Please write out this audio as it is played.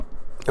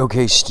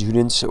Okay,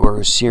 students or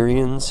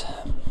Assyrians,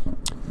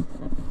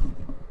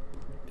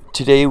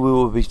 today we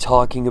will be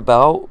talking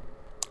about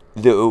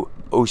the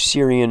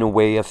Osirian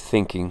way of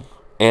thinking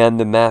and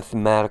the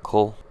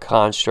mathematical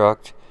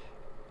construct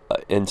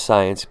and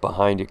science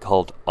behind it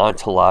called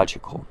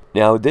ontological.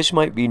 Now, this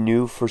might be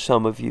new for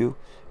some of you.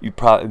 You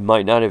probably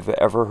might not have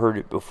ever heard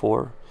it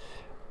before.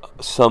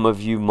 Some of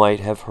you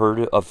might have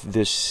heard of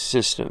this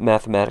system,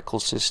 mathematical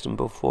system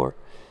before.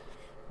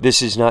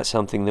 This is not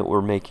something that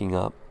we're making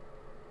up.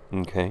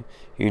 Okay,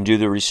 you can do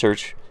the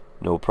research,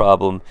 no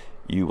problem.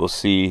 You will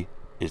see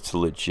it's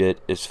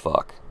legit as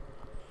fuck.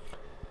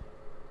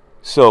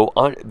 So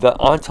the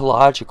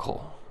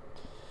ontological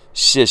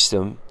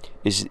system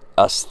is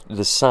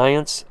the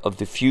science of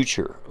the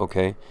future.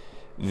 Okay,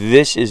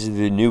 this is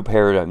the new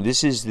paradigm.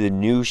 This is the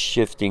new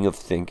shifting of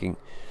thinking.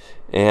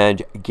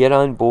 And get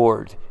on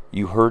board.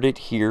 You heard it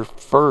here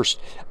first.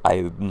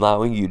 I'm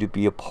allowing you to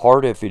be a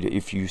part of it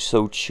if you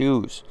so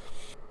choose.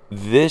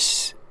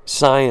 This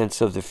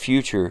science of the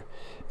future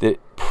that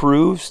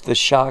proves the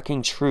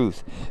shocking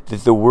truth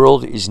that the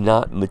world is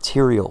not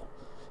material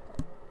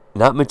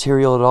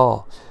at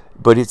all,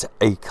 but it's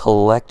a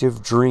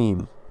collective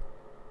dream.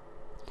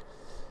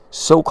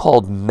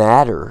 So-called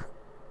matter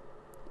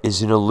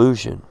is an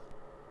illusion.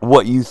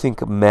 What you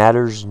think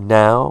matters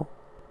now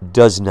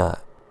does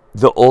not.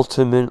 The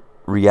ultimate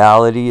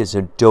reality is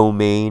a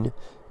domain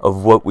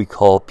of what we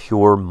call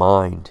pure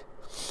mind.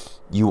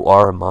 You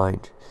are a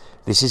mind.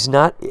 This is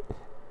not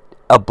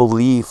a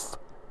belief,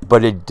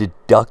 but a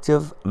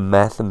deductive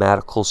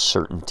mathematical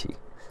certainty.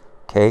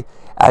 Okay?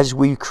 As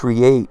we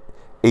create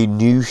a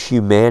new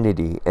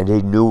humanity and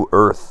a new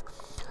earth,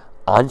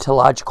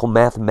 ontological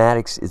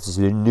mathematics is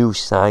the new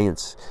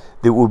science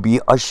that will be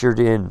ushered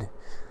in.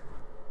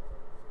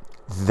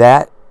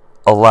 That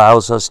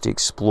allows us to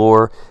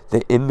explore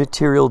the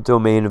immaterial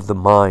domain of the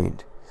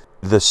mind.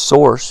 The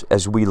source,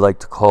 as we like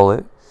to call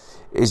it,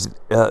 is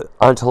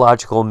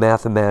ontological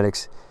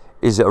mathematics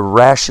is a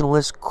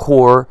rationalist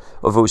core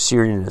of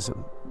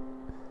Osirianism.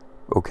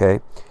 Okay?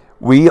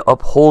 We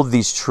uphold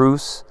these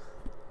truths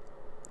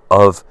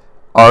of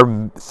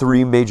our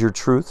three major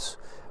truths: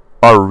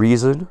 our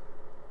reason,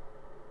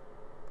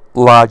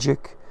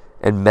 logic,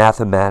 and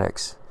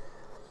mathematics.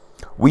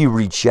 We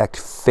reject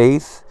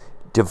faith,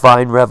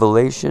 divine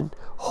revelation,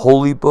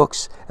 holy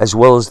books, as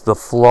well as the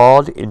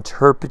flawed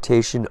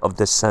interpretation of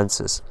the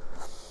senses.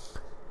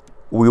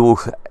 We will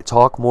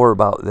talk more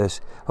about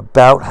this,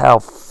 about how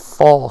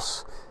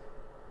false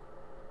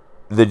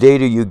the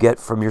data you get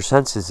from your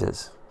senses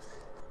is.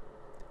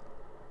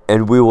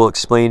 And we will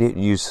explain it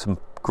and use some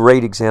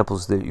great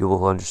examples that you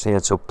will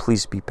understand, so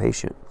please be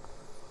patient.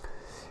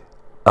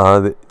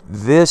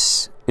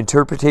 This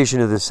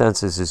interpretation of the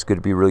senses is going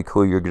to be really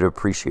cool. You're going to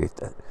appreciate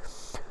that.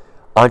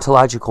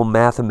 Ontological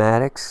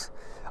mathematics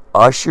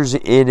ushers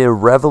in a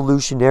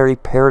revolutionary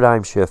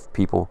paradigm shift,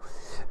 people.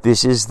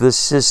 This is the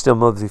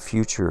system of the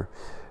future.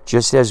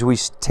 Just as we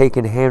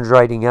taken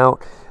handwriting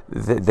out,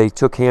 they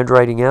took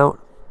handwriting out,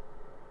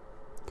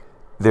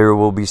 there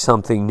will be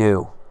something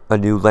new, a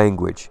new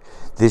language.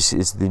 This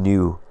is the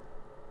new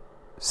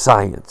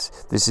science.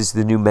 This is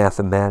the new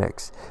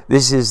mathematics.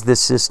 This is the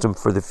system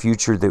for the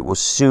future that will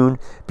soon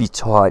be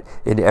taught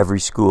in every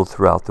school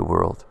throughout the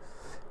world.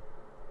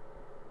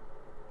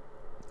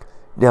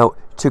 Now,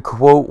 to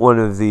quote one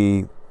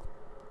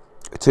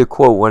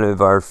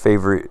of our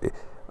favorite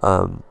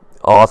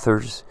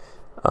authors,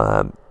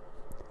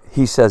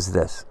 he says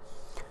this: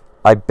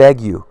 "I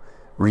beg you,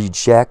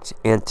 reject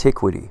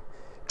antiquity,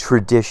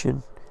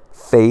 tradition,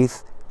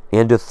 faith,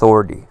 and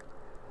authority.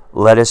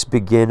 Let us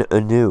begin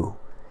anew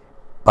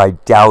by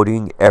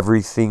doubting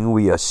everything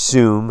we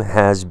assume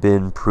has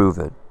been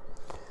proven."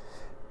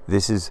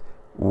 This is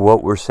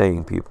what we're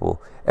saying,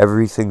 people.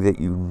 Everything that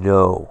you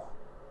know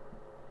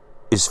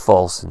is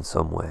false in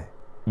some way.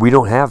 We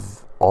don't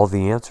have all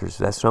the answers.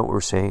 That's not what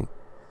we're saying.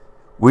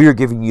 We are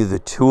giving you the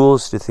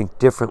tools to think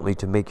differently,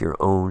 to make your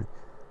own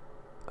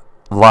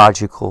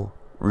logical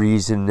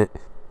reason.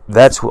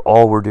 That's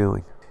all we're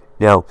doing.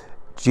 Now,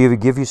 to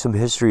give you some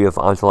history of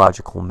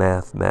ontological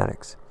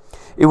mathematics.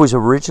 It was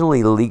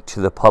originally leaked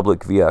to the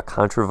public via a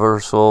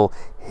controversial,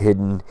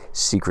 hidden,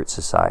 secret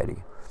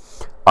society,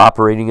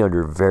 operating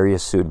under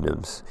various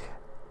pseudonyms.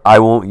 I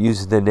won't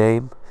use the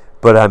name,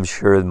 but I'm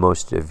sure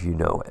most of you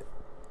know it.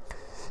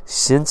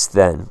 Since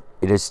then,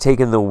 it has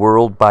taken the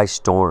world by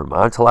storm.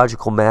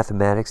 Ontological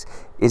mathematics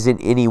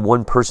isn't any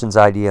one person's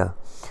idea.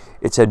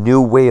 It's a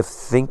new way of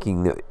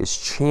thinking that is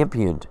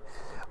championed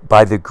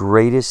by the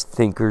greatest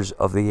thinkers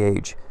of the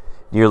age.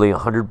 Nearly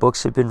 100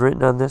 books have been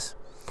written on this.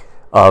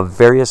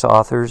 Various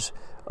authors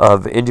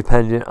of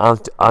independent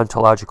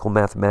ontological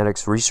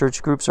mathematics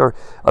research groups are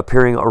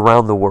appearing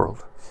around the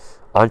world.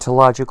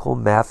 Ontological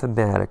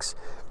mathematics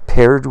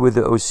paired with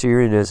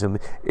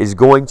Osirianism is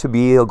going to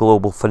be a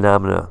global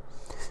phenomenon.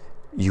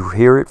 You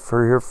hear it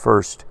here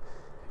first.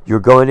 You're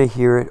going to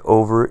hear it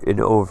over and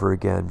over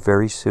again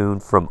very soon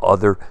from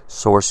other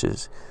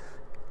sources.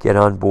 Get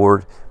on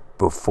board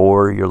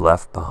before you're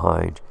left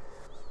behind.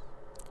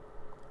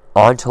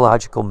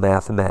 Ontological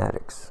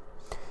mathematics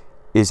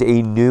is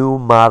a new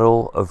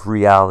model of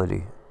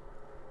reality.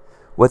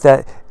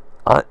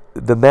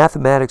 The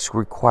mathematics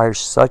requires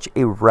such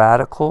a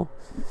radical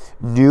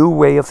new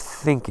way of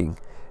thinking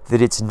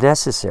that it's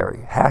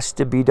necessary, has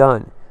to be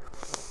done,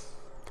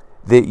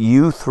 that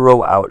you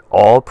throw out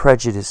all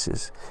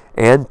prejudices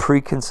and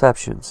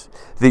preconceptions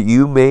that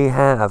you may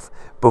have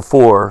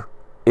before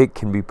it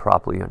can be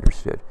properly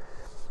understood.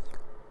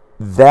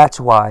 That's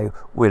why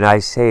when I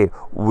say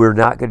we're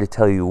not going to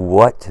tell you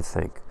what to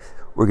think,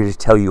 we're going to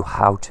tell you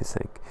how to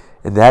think.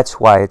 And that's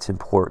why it's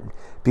important,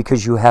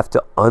 because you have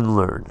to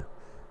unlearn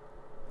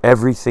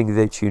everything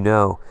that you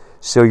know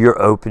so you're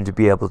open to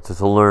be able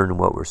to learn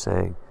what we're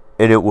saying.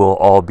 And it will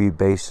all be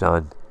based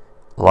on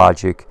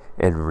logic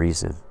and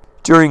reason.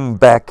 During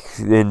back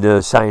in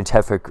the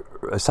scientific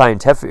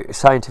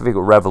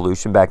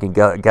revolution, back in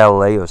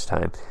Galileo's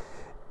time,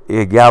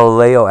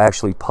 Galileo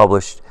actually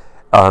published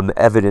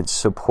evidence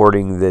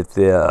supporting that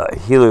the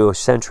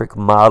heliocentric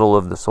model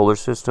of the solar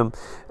system,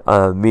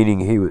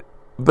 meaning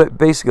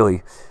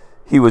basically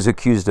he was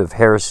accused of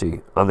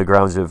heresy on the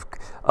grounds of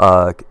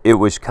it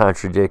was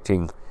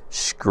contradicting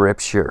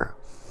Scripture.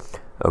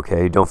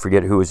 Okay, don't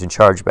forget who was in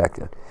charge back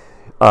then,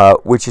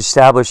 which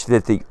established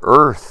that the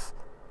Earth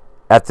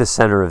at the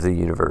center of the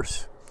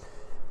universe,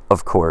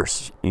 of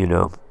course,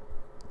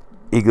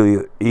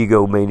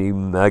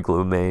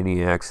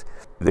 megalomaniacs,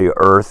 the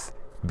Earth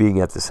being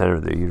at the center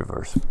of the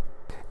universe.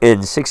 In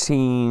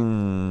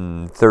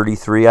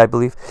 1633, I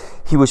believe,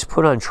 he was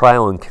put on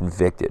trial and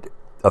convicted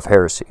of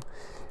heresy.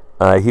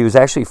 He was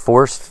actually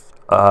forced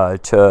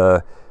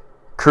to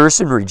curse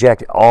and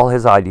reject all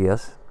his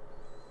ideas.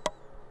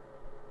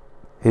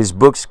 His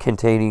books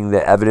containing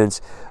the evidence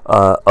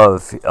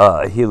of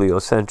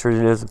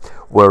heliocentrism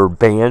were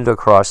banned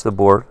across the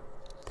board.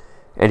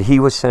 And he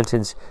was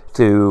sentenced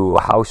to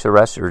house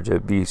arrest, or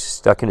to be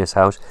stuck in his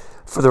house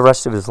for the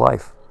rest of his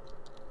life.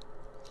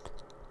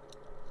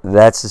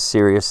 That's a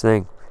serious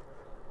thing.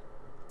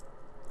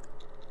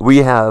 We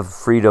have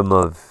freedom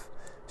of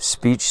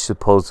speech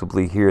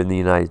supposedly here in the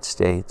United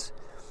States.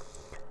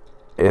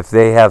 If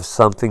they have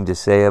something to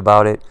say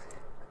about it,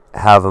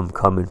 have them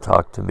come and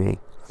talk to me.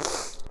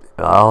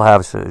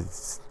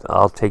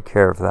 I'll take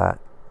care of that.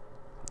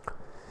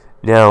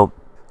 Now,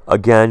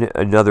 again,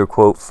 another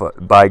quote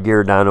by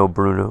Giordano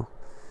Bruno.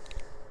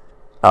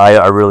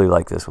 I really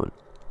like this one.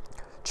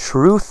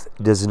 Truth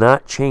does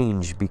not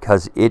change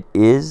because it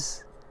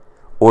is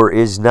or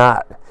is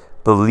not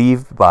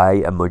believed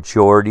by a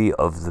majority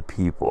of the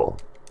people.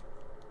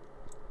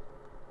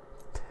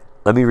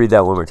 Let me read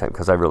that one more time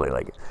because I really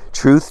like it.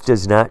 Truth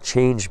does not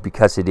change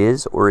because it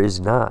is or is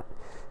not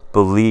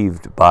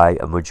believed by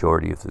a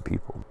majority of the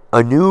people.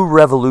 A new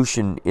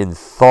revolution in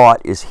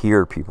thought is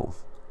here, people.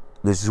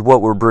 This is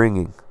what we're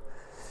bringing.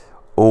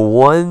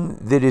 One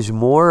that is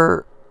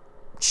more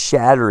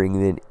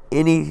shattering than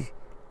any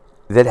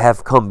that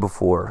have come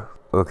before.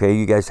 Okay,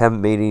 you guys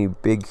haven't made any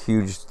big,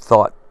 huge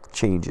thought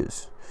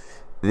changes.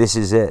 This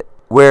is it.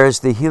 Whereas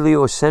the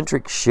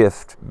heliocentric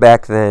shift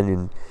back then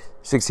in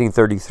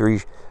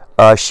 1633,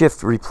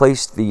 shift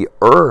replaced the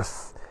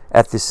Earth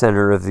at the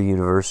center of the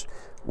universe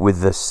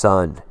with the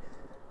sun.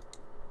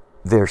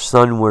 They're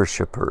sun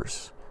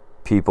worshippers,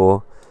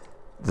 people.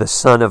 The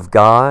Son of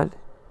God,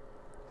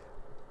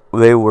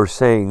 they were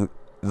saying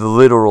the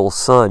literal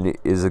sun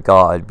is a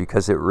god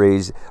because it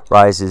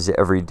rises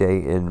every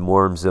day and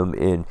warms them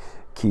and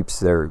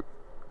keeps their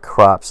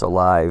crops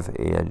alive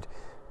and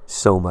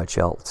so much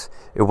else.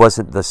 It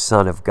wasn't the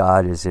Son of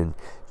God as in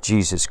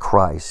Jesus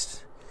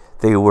Christ.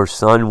 They were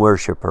sun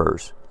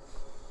worshippers.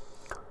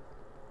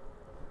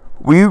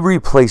 We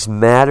replace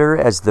matter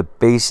as the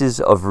basis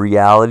of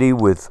reality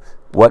with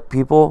what,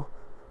 people?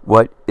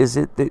 What is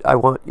it that I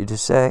want you to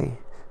say?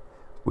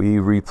 We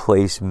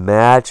replace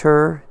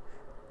matter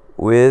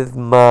with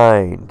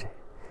mind.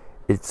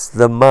 It's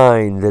the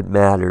mind that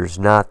matters,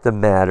 not the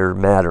matter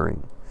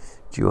mattering.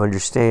 Do you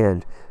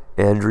understand?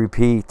 And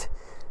repeat.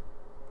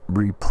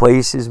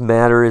 Replaces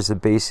matter as the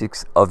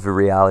basics of the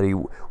reality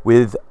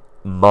with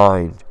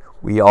mind.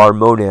 We are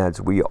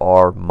monads. We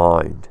are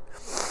mind.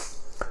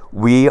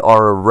 We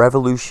are a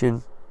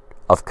revolution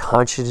of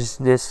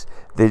consciousness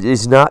that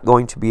is not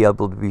going to be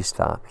able to be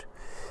stopped.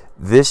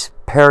 This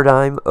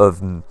paradigm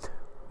of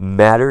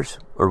matters,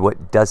 or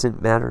what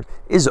doesn't matter,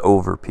 is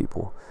over,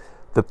 people.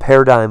 The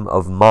paradigm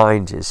of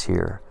mind is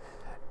here.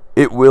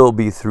 It will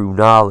be through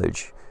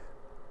knowledge,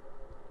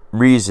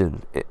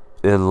 reason,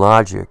 and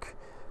logic,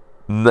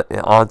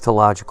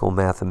 ontological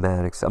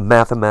mathematics, a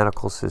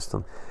mathematical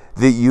system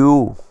that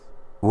you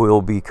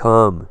will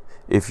become,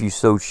 if you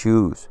so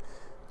choose,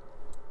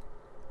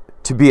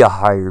 to be a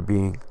higher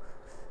being,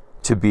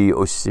 to be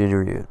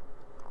Osirian.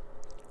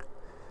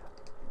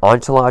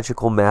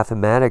 Ontological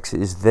mathematics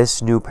is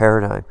this new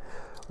paradigm,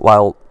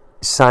 while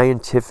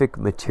scientific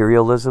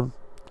materialism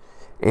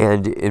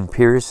and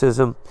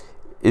empiricism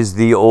is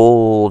the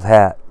old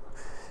hat.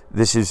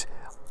 This is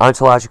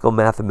ontological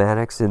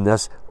mathematics, and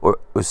thus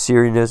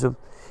Osirianism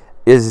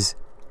is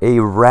a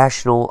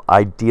rational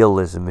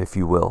idealism, if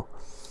you will.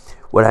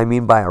 What I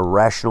mean by a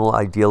rational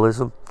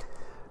idealism,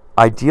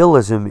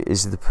 Idealism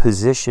is the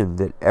position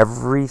that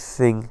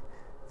everything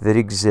that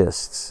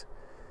exists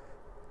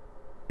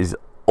is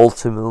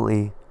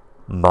ultimately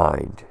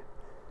mind.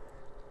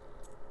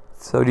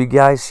 So do you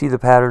guys see the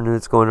pattern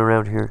that's going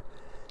around here?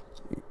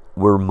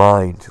 We're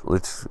mind.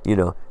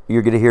 You're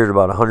going to hear it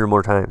about 100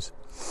 more times.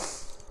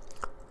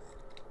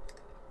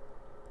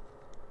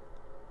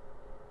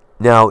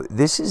 Now,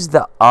 this is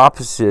the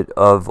opposite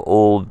of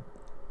old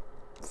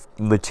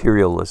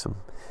materialism.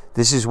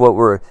 This is what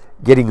we're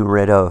getting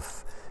rid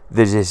of.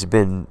 That has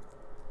been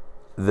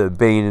the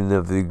bane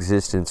of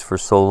existence for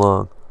so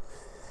long.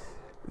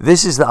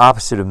 This is the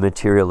opposite of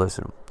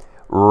materialism.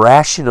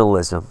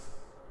 Rationalism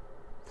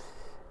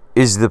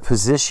is the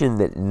position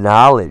that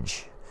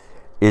knowledge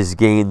is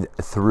gained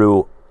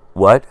through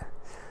what?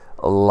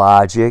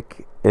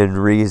 Logic and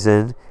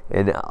reason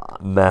and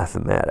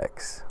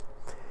mathematics.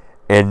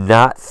 And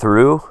not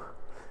through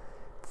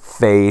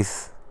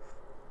faith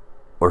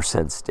or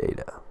sense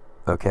data.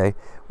 Okay?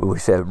 We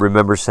said,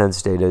 remember,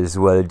 sense data is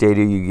what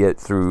data you get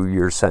through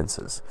your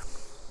senses.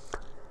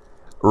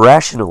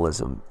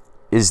 Rationalism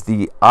is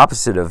the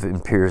opposite of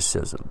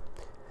empiricism.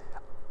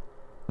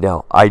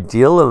 Now,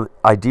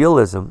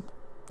 idealism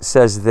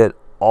says that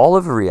all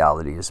of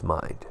reality is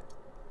mind.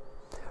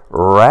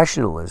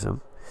 Rationalism,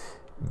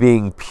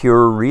 being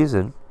pure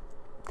reason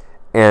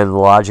and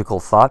logical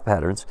thought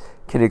patterns,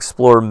 can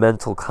explore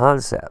mental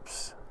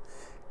concepts.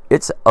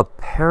 It's a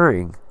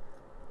pairing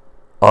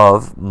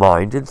of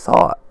mind and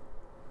thought.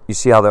 You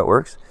see how that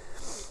works?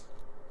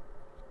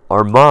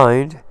 Our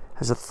mind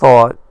has a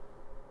thought.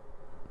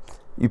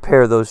 You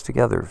pair those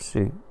together,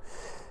 see?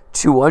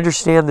 To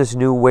understand this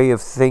new way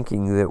of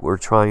thinking that we're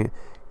trying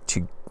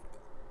to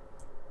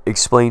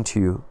explain to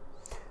you,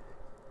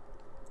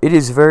 it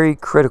is very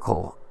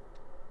critical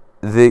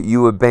that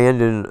you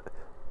abandon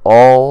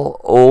all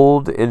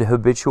old and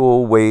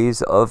habitual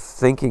ways of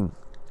thinking.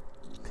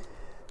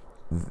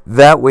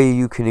 That way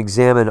you can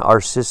examine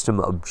our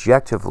system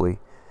objectively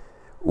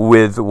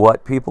with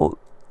what people?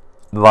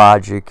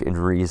 Logic and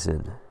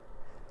reason.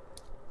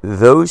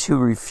 Those who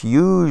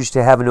refuse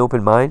to have an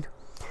open mind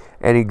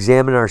and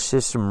examine our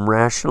system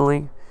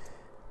rationally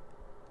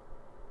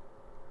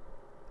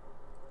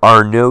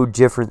are no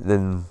different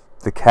than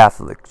the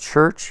Catholic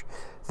Church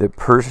that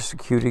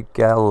persecuted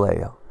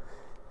Galileo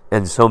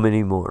and so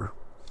many more.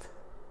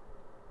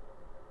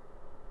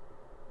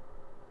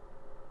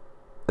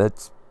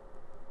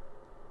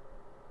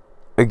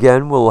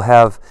 Again, we'll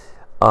have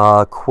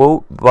a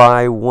quote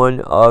by one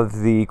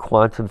of the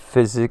quantum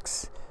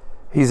physics.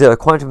 He's a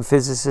quantum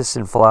physicist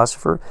and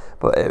philosopher,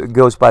 but it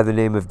goes by the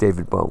name of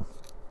David Bohm.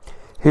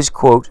 His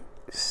quote,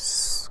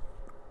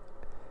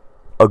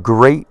 "A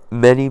great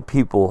many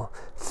people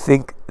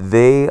think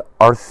they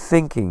are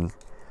thinking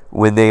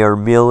when they are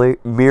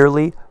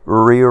merely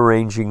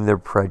rearranging their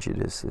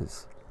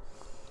prejudices."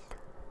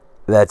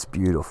 That's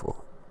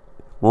beautiful.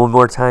 One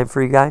more time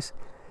for you guys.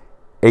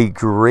 A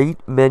great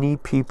many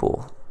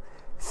people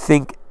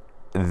think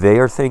they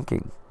are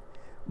thinking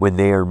when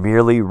they are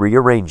merely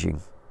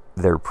rearranging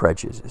their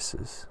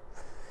prejudices.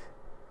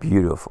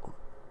 Beautiful.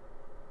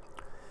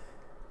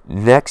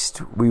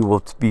 Next, we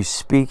will be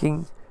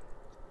speaking.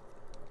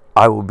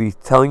 I will be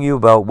telling you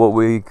about what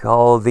we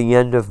call the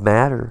end of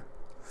matter.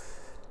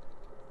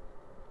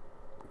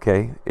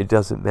 Okay, it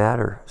doesn't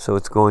matter, so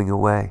it's going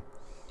away.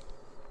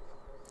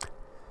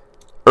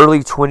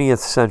 Early 20th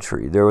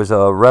century, there was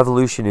a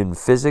revolution in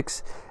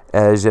physics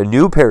as a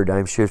new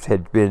paradigm shift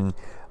had been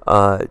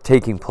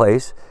taking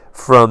place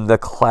from the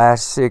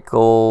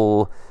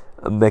classical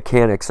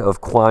mechanics of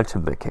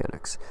quantum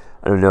mechanics.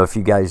 I don't know if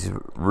you guys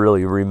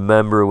really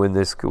remember when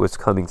this was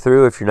coming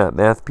through. If you're not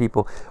math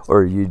people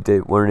or you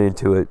weren't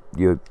into it,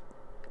 you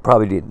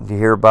probably didn't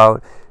hear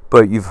about,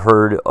 but you've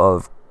heard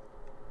of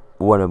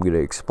what I'm going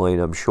to explain,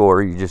 I'm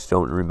sure. You just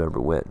don't remember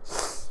when.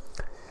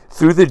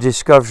 Through the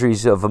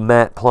discoveries of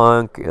Max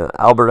Planck,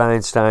 Albert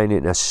Einstein,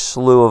 and a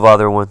slew of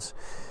other ones,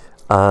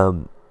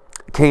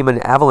 came an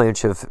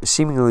avalanche of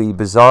seemingly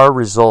bizarre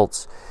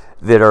results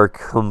that are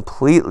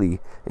completely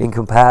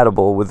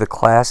incompatible with the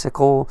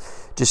classical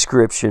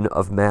description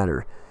of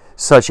matter,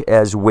 such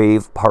as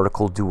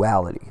wave-particle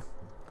duality.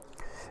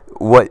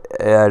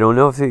 I don't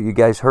know if you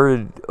guys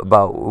heard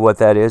about what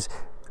that is.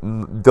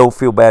 Don't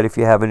feel bad if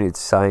you haven't.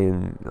 It's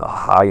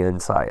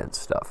high-end science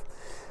stuff.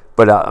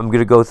 But I'm going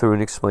to go through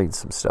and explain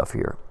some stuff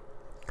here.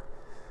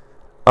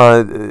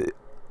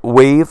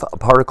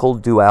 Wave-particle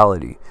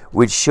duality,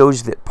 which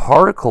shows that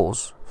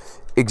particles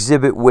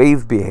exhibit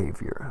wave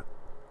behavior.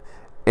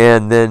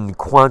 And then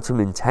quantum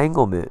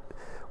entanglement,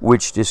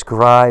 which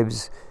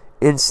describes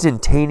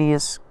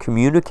instantaneous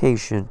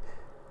communication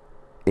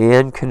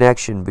and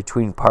connection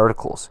between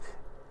particles,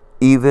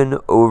 even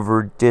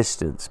over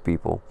distance,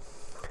 people.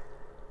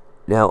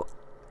 Now,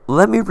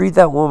 let me read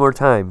that one more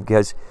time,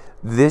 because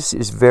this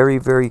is very,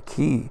 very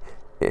key.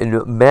 And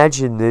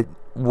imagine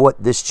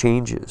what this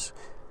changes.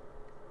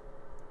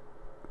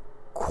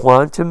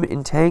 Quantum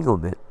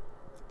entanglement,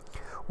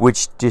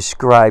 which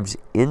describes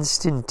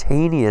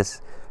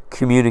instantaneous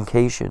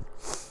communication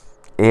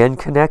and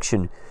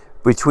connection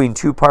between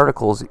two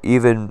particles,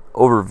 even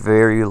over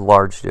very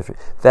large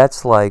difference.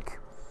 That's like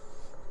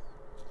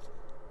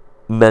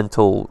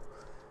mental.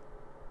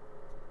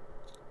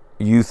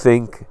 You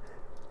think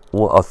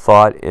a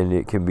thought, and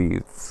it can be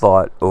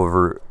thought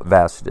over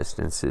vast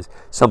distances.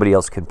 Somebody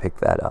else can pick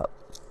that up.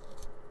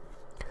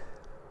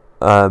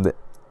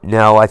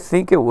 Now, I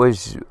think it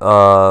was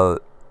one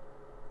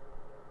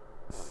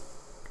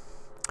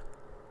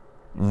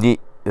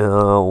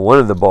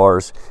of the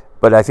bars,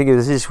 but I think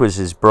this was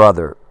his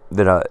brother.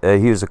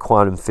 He was a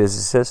quantum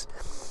physicist.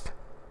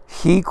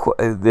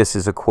 This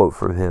is a quote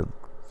from him.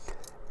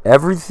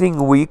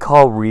 Everything we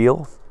call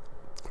real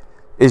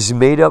is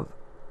made up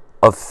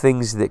of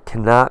things that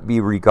cannot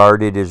be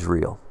regarded as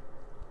real.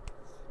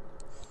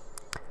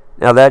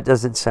 Now that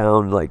doesn't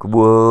sound like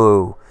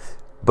whoa,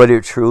 but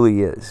it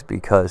truly is,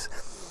 because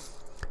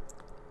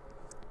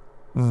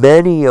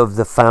many of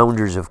the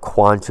founders of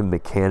quantum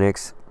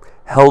mechanics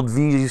held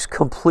views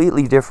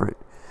completely different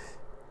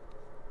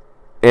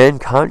and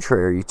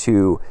contrary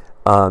to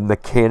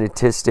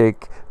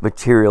mechanicistic,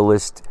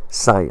 materialist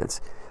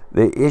science.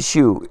 The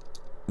issue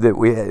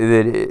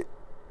that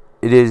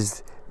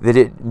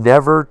they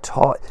never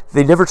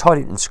taught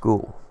it in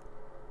school.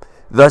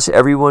 Thus,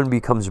 everyone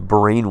becomes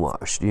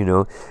brainwashed,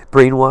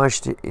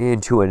 brainwashed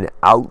into an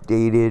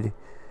outdated,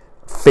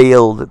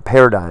 failed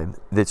paradigm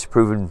that's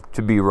proven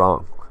to be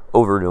wrong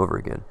over and over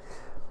again.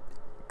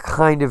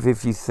 Kind of,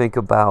 if you think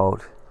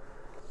about,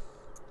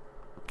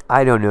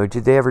 I don't know,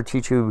 did they ever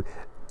teach you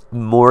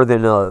more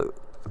than a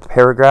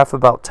paragraph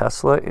about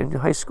Tesla in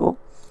high school?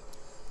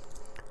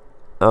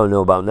 I don't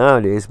know about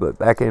nowadays, but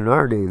back in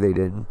our day, they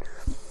didn't.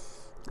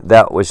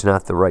 That was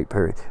not the right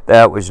period.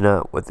 That was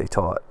not what they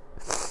taught.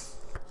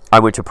 I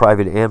went to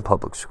private and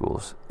public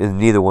schools, and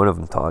neither one of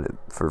them taught it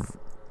for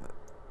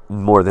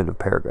more than a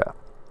paragraph.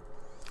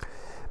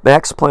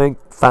 Max Planck,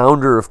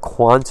 founder of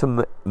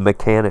quantum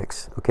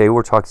mechanics. Okay,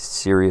 we're talking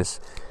serious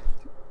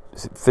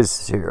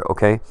physicists here.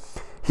 Okay,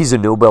 he's a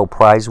Nobel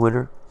Prize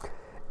winner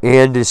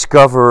and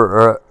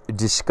discoverer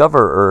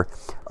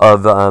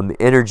of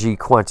energy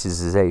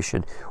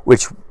quantization,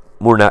 which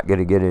we're not going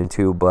to get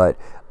into, but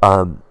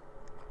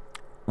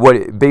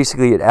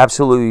it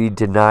absolutely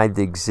denied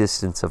the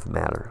existence of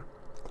matter.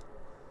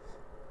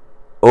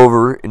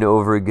 Over and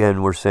over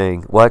again, we're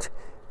saying, what?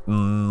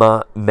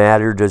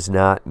 Matter does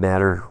not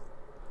matter.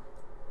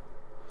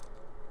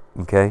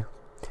 Okay?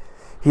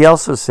 He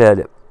also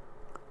said,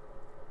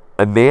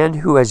 a man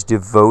who has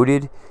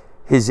devoted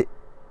his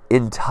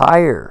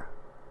entire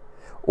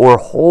or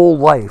whole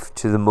life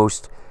to the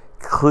most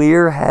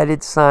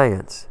clear-headed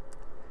science,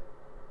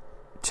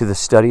 to the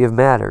study of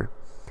matter,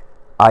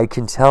 I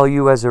can tell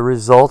you as a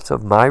result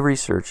of my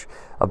research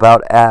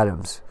about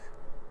atoms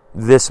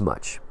this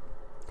much.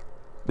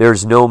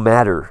 There's no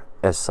matter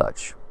as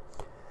such.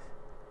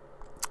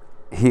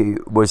 He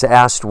was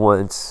asked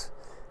once,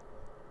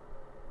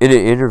 in an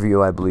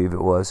interview, I believe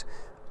it was,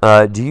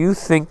 do you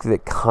think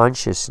that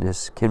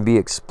consciousness can be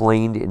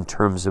explained in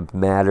terms of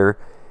matter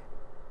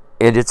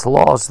and its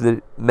laws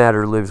that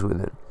matter lives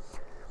within?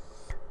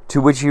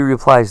 To which he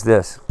replies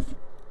this: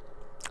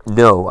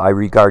 no, I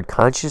regard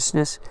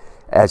consciousness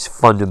as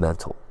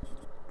fundamental.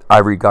 I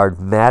regard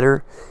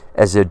matter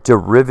as a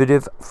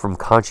derivative from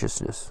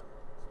consciousness.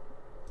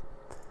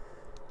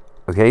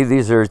 Okay,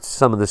 these are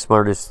some of the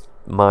smartest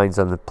minds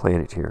on the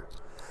planet here.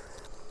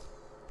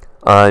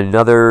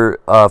 Another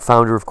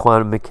founder of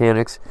quantum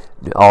mechanics,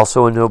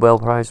 also a Nobel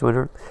Prize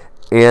winner,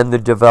 and the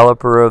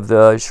developer of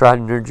the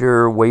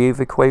Schrödinger wave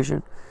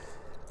equation,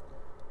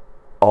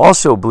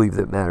 also believed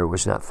that matter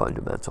was not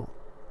fundamental.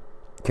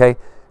 Okay,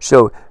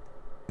 so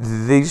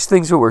these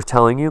things that we're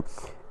telling you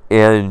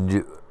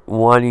and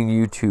wanting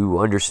you to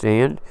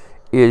understand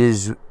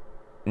is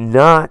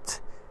not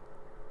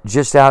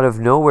just out of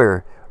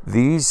nowhere.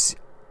 These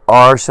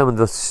are some of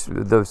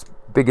the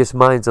biggest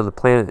minds on the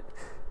planet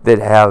that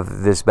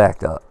have this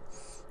backed up.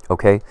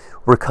 Okay?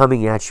 We're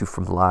coming at you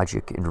from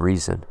logic and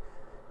reason.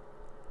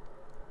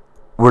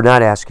 We're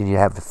not asking you to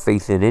have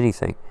faith in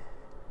anything.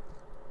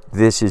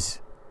 This is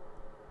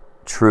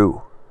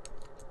true.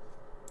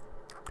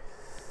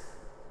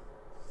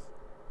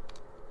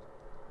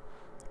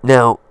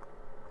 Now,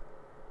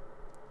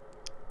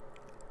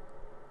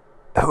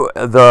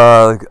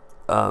 the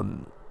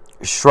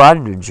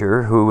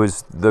Schrödinger, who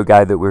was the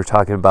guy that we were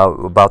talking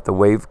about the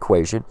wave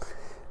equation,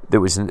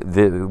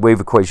 the wave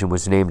equation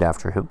was named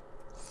after him.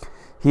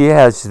 He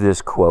has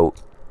this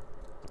quote: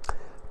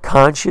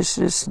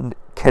 consciousness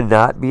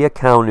cannot be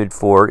accounted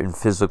for in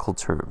physical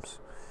terms.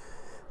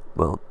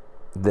 Well,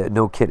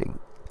 no kidding,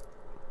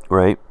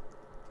 right?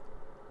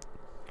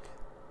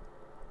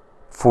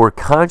 For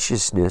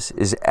consciousness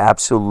is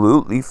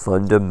absolutely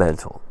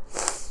fundamental.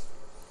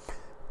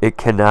 It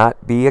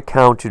cannot be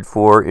accounted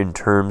for in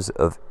terms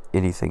of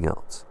anything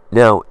else.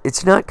 Now,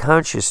 it's not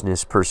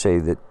consciousness per se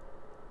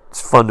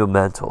that's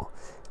fundamental.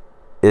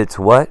 It's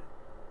what?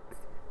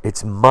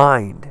 It's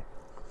mind.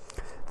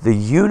 The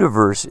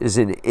universe is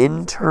an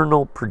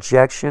internal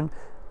projection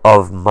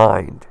of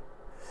mind.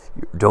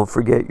 Don't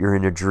forget, you're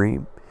in a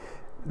dream.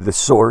 The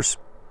source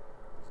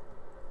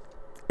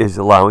is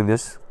allowing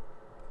this,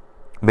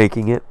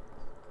 making it.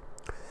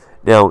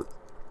 Now,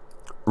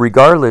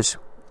 regardless,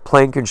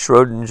 Planck and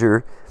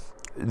Schrodinger,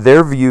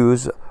 their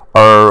views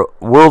are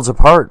worlds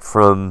apart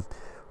from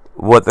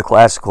what the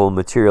classical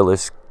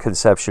materialist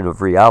conception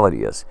of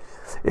reality is.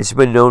 It's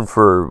been known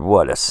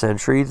for, a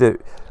century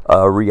that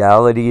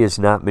reality is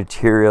not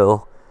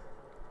material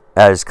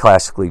as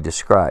classically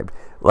described,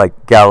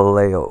 like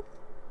Galileo.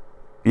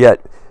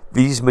 Yet,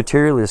 these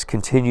materialists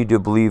continue to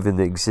believe in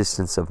the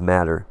existence of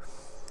matter.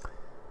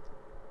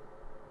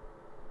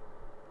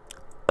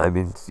 I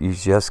mean, you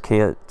just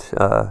can't...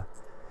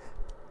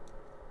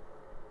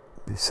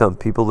 some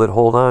people that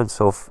hold on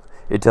so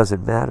it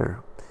doesn't matter,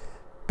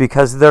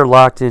 because they're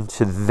locked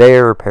into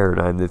their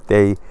paradigm that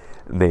they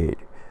made.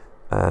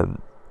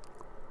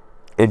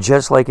 And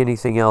just like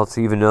anything else,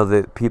 even though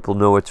that people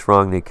know it's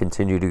wrong, they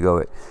continue to go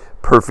it.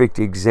 Perfect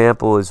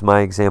example is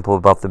my example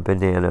about the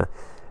banana.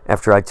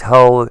 After I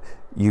tell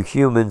you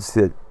humans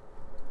that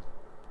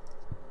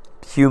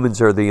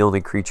humans are the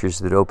only creatures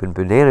that open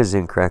bananas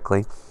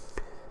incorrectly,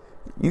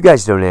 you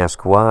guys don't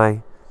ask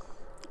why,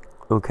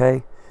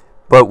 okay?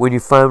 But when you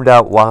found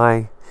out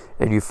why,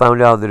 and you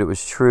found out that it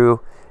was true,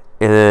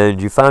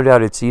 and you found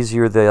out it's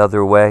easier the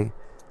other way,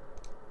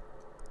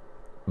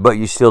 but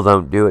you still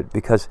don't do it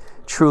because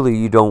truly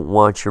you don't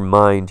want your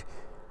mind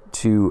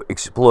to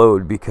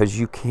explode, because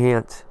you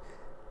can't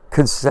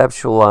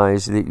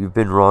conceptualize that you've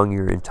been wrong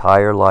your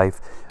entire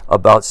life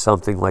about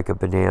something like a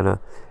banana,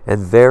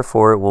 and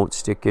therefore it won't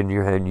stick in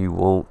your head and you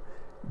won't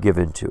give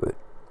into it.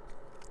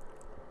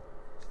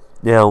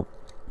 Now,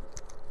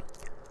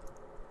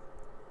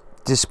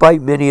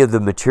 despite many of the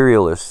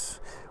materialists,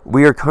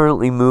 we are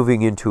currently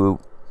moving into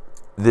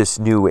this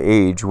new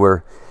age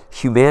where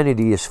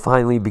humanity is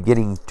finally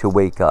beginning to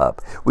wake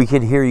up. We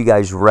can hear you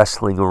guys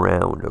wrestling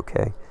around,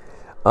 okay?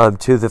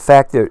 To the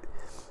fact that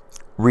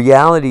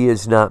reality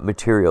is not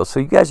material. So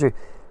you guys are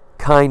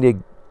kind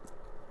of,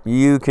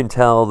 you can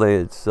tell that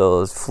it's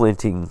a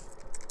flinting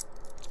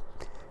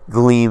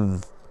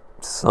gleam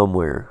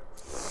somewhere.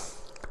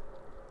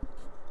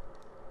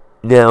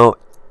 Now,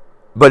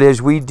 but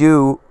as we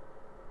do,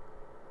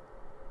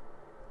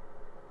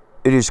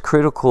 it is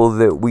critical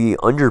that we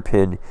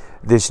underpin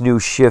this new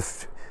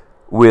shift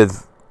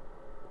with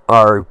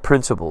our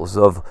principles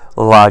of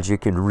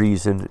logic and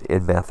reason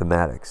and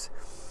mathematics.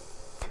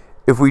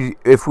 If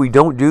we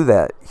don't do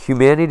that,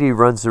 humanity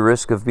runs the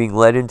risk of being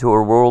led into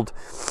a world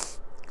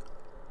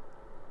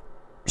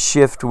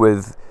shift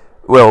with,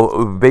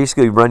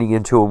 basically running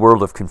into a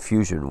world of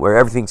confusion where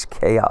everything's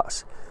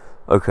chaos,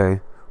 okay?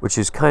 Which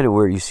is kind of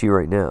where you see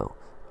right now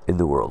in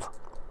the world.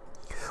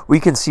 We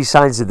can see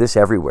signs of this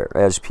everywhere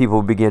as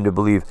people begin to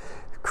believe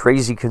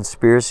crazy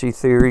conspiracy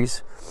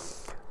theories,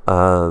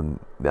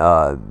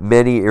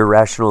 many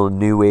irrational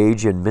New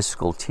Age and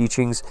mystical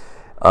teachings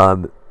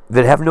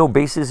that have no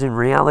basis in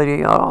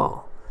reality at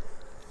all.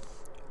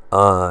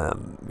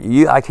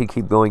 I could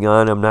keep going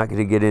on. I'm not going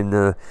to get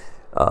into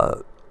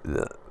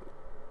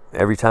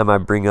every time I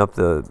bring up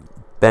the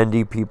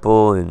bendy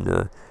people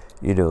and,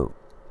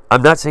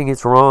 I'm not saying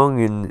it's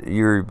wrong and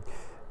you're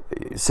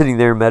sitting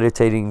there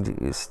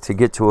meditating to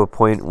get to a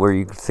point where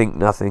you think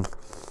nothing.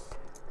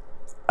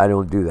 I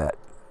don't do that.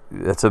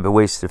 That's a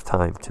waste of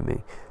time to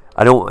me.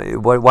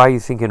 Why are you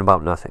thinking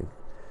about nothing?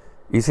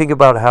 You think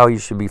about how you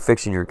should be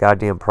fixing your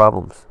goddamn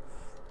problems.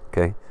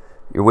 Okay?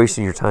 You're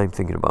wasting your time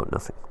thinking about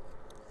nothing.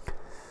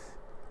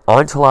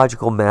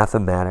 Ontological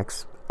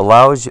mathematics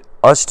allows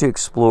us to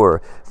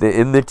explore the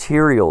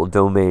immaterial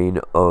domain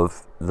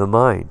of the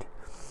mind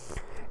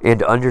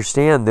and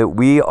understand that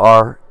we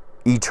are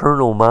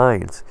eternal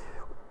minds.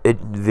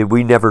 That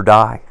we never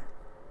die.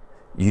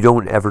 You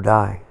don't ever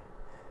die.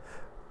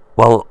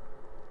 Well,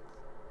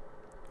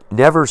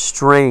 never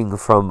straying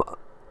from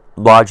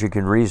logic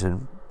and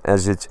reason,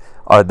 as it's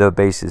the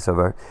basis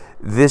of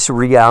this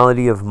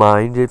reality of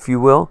mind, if you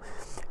will,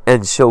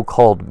 and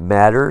so-called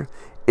matter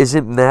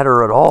isn't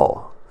matter at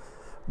all,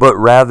 but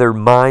rather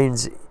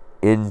mind's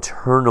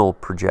internal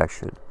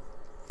projection.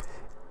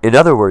 In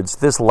other words,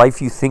 this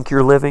life you think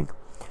you're living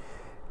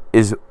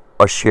is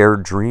a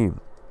shared dream.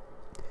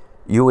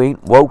 You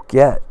ain't woke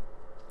yet.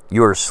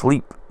 You're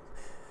asleep.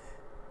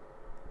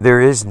 There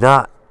is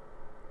not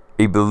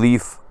a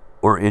belief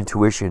or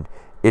intuition.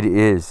 It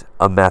is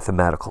a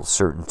mathematical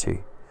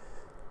certainty.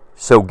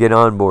 So get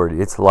on board.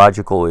 It's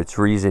logical, it's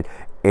reason,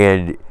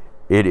 and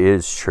it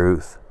is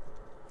truth.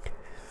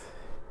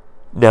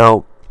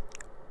 Now,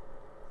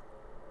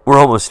 we're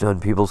almost done,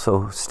 people,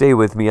 so stay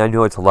with me. I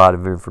know it's a lot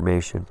of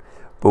information,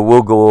 but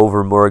we'll go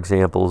over more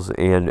examples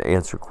and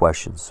answer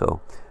questions,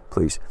 so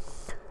please.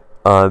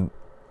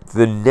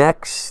 The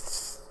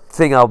next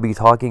thing I'll be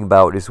talking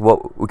about is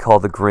what we call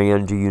the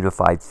grand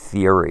unified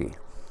theory.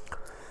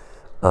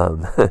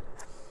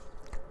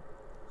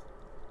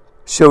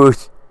 So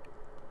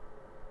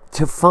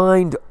to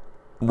find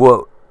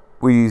what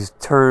we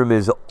term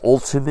as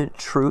ultimate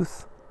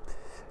truth,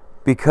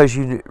 because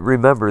you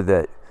remember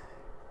that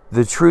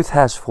the truth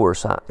has four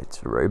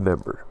sides,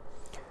 remember.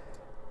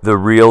 The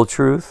real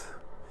truth,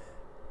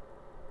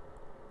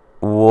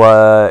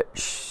 what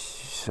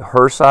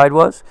her side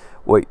was,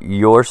 what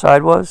your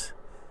side was,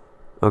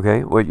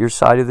 okay, what your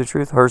side of the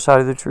truth, her side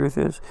of the truth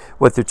is,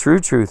 what the true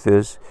truth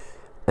is,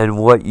 and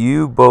what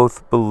you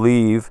both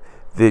believe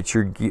that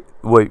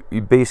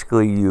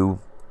you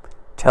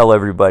tell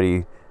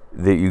everybody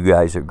that you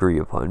guys agree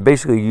upon.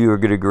 Basically, you are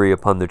going to agree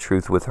upon the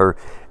truth with her,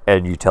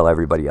 and you tell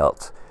everybody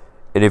else.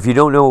 And if you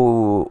don't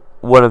know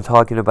what I'm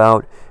talking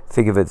about,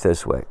 think of it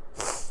this way.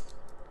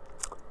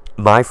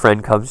 My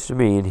friend comes to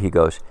me and he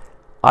goes,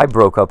 I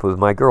broke up with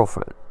my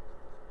girlfriend.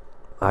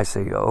 I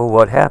say, oh,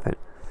 what happened?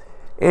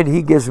 And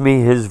he gives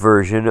me his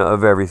version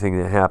of everything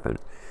that happened,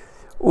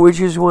 which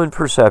is one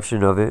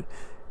perception of it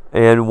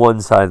and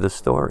one side of the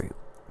story.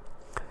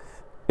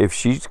 If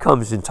she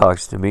comes and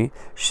talks to me,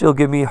 she'll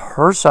give me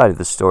her side of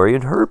the story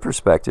and her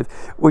perspective,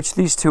 which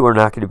these two are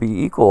not going to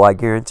be equal, I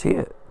guarantee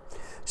it.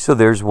 So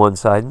there's one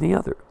side and the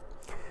other.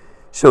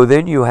 So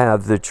then you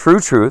have the true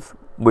truth,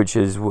 which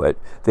is what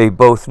they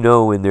both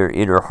know in their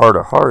inner heart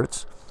of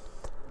hearts,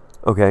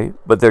 okay,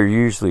 but they're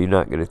usually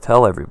not going to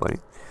tell everybody.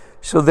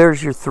 So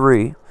there's your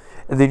three.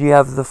 And then you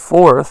have the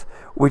fourth,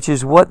 which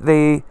is what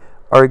they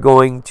are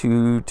going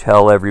to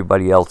tell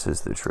everybody else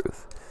is the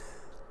truth,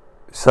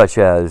 such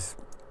as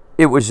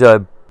it was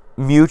a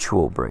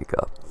mutual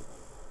breakup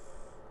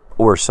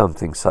or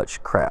something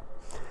such crap.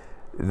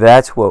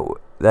 That's what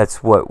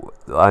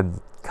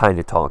I'm kind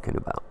of talking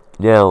about.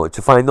 Now,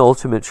 to find the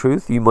ultimate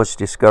truth, you must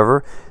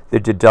discover the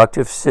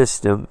deductive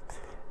system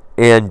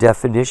and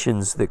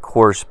definitions that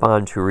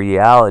correspond to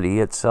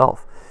reality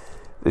itself.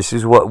 This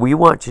is what we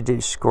want to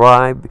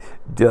describe,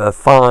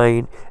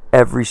 define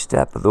every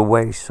step of the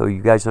way so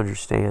you guys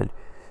understand.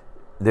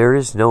 There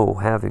is no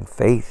having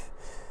faith.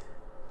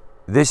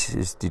 This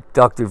is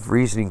deductive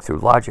reasoning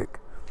through logic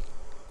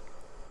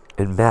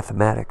and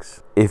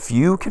mathematics. If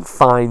you can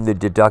find the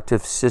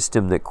deductive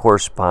system that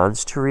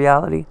corresponds to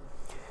reality,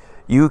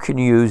 you can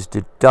use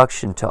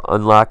deduction to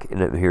unlock,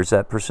 and here's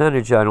that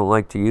percentage I don't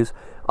like to use,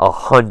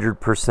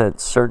 100%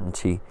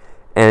 certainty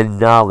and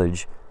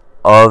knowledge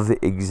of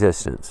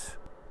existence.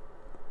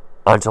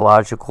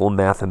 Ontological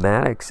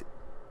mathematics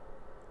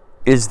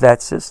is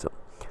that system.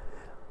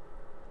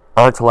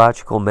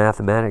 Ontological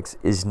mathematics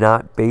is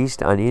not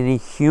based on any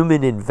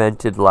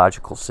human-invented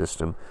logical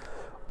system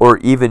or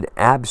even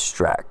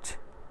abstract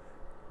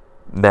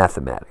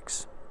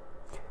mathematics.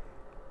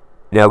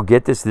 Now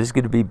get this is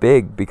going to be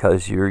big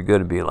because you're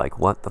going to be like,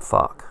 what the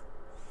fuck?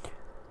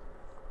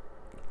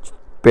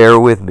 Bear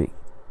with me.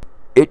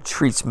 It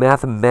treats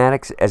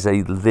mathematics as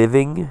a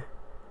living,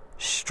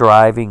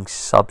 striving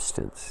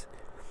substance.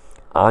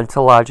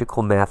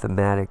 Ontological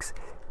mathematics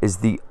is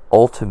the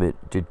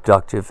ultimate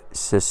deductive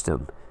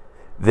system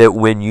that,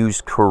 when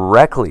used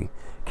correctly,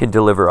 can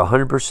deliver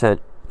 100%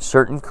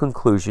 certain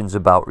conclusions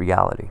about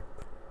reality.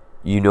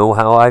 You know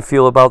how I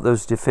feel about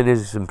those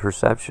definitives and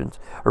perceptions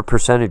or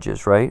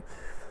percentages, right?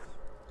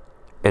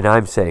 And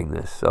I'm saying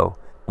this, so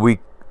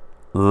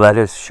let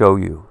us show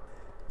you.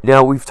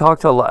 Now we've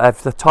talked a lot.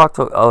 I've talked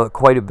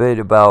quite a bit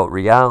about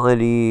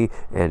reality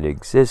and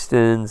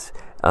existence.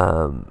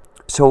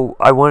 So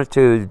I wanted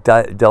to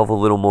delve a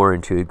little more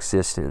into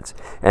existence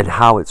and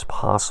how it's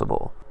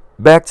possible.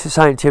 Back to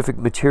scientific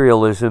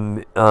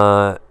materialism,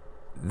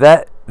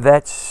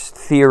 that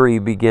theory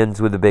begins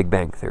with the Big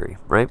Bang Theory,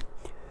 right?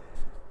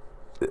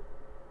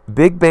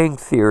 Big Bang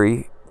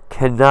Theory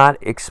cannot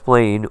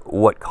explain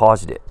what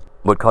caused it,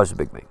 what caused the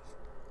Big Bang.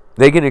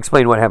 They can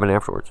explain what happened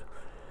afterwards,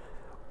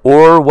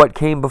 or what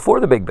came before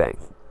the Big Bang.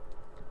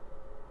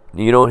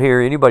 You don't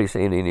hear anybody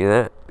saying any of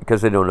that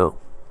because they don't know,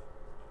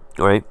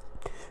 all right?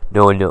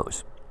 No one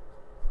knows.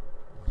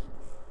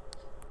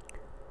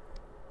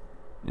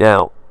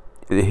 Now,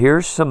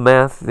 here's some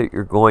math that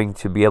you're going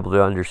to be able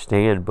to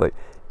understand, but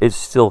it's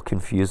still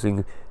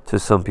confusing to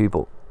some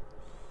people.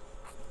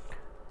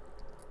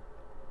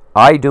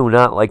 I do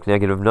not like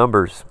negative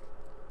numbers.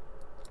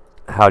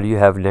 How do you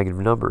have a negative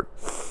number?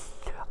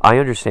 I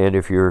understand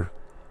if you're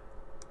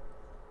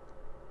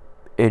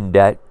in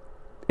debt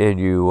and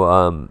you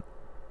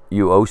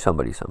owe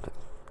somebody something.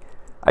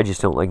 I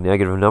just don't like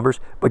negative numbers.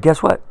 But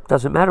guess what?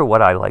 Doesn't matter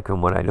what I like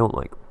and what I don't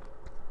like.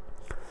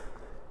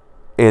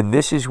 And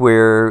this is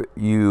where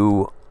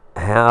you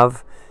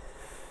have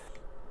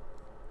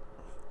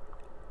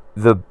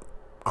the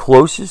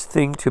closest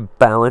thing to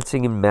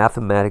balancing in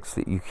mathematics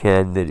that you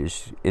can that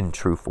is in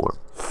true form.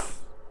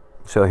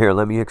 So here,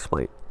 let me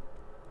explain.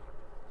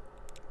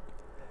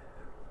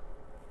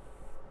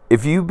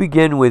 If you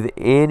begin with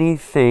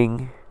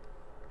anything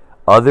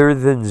other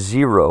than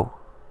zero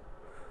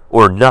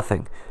or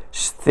nothing,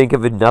 think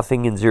of it,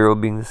 nothing and zero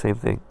being the same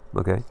thing,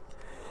 okay?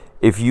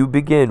 If you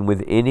begin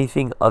with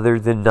anything other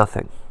than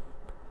nothing,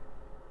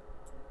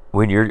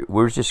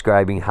 we're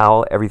describing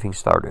how everything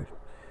started.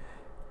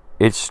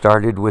 It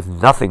started with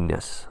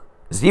nothingness,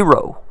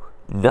 zero,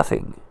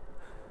 nothing,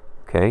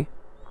 okay?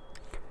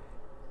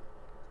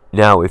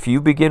 Now, if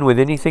you begin with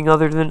anything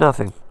other than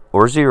nothing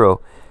or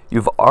zero,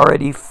 you've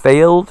already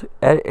failed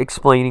at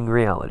explaining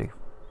reality.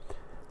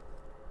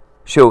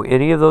 So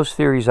any of those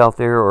theories out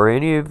there or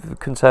any of the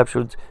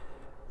conceptions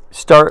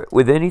start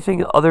with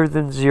anything other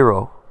than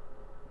zero,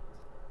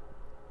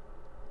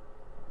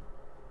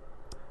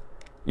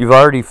 You've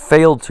already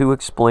failed to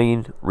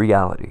explain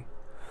reality.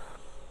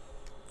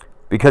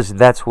 Because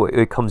that's what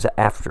it comes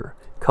after,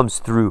 comes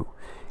through.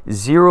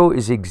 Zero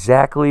is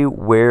exactly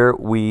where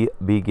we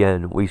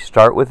begin. We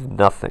start with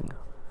nothing.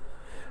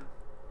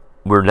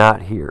 We're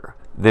not here.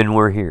 Then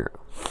we're here.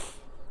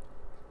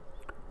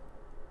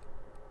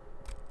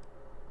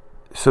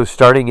 So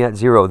starting at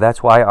zero,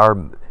 that's why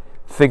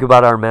think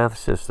about our math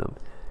system.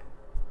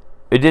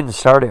 It didn't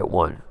start at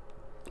 1.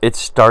 It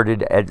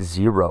started at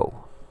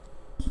 0.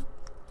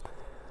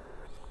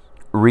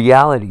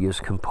 Reality is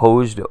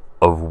composed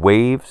of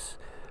waves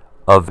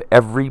of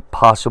every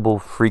possible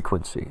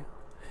frequency.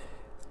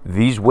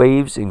 These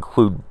waves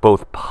include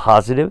both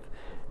positive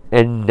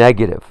and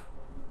negative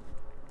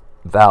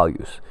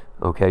values.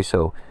 Okay,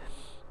 so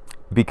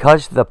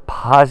because the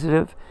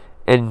positive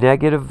and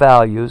negative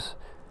values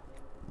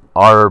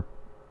are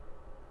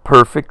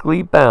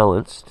perfectly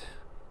balanced,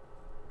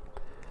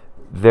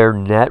 their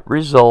net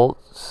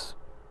results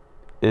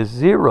is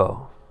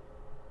 0.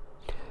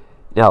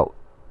 Now,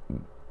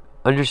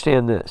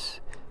 understand this.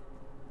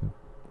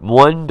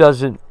 One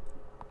doesn't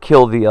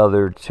kill the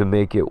other to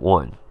make it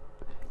one.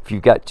 If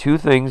you've got two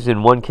things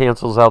and one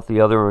cancels out the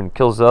other and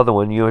kills the other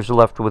one, you're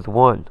left with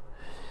one.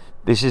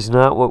 This is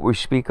not what we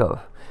speak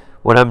of.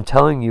 What I'm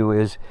telling you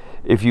is,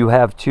 if you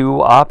have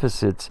two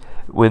opposites,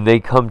 when they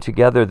come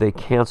together, they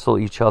cancel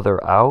each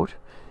other out,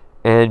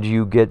 and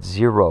you get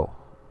 0.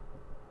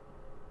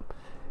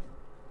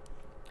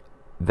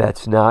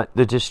 That's not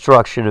the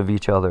destruction of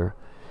each other.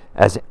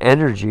 As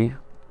energy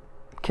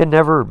can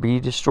never be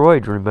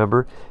destroyed,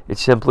 remember? It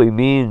simply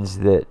means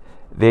that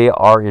they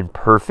are in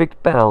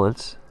perfect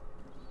balance,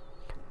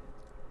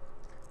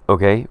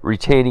 okay,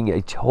 retaining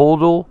a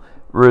total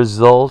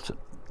result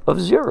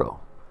of 0.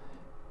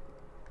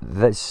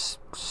 That's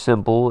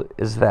simple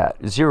as that.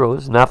 0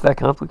 is not that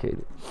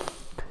complicated.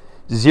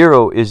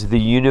 0 is the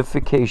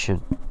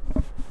unification,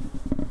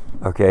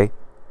 okay,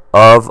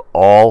 of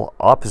all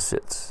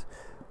opposites.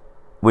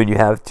 When you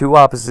have two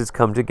opposites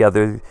come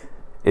together,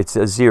 it's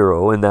a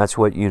 0, and that's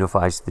what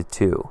unifies the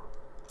two.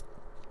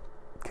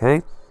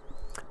 Okay?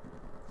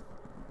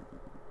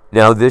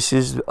 Now, this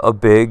is a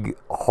big,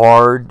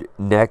 hard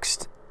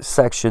next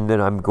section that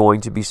I'm going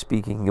to be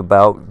speaking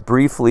about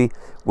briefly.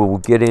 We'll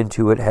get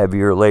into it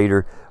heavier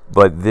later,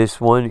 but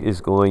this one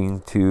is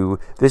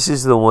this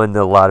is the one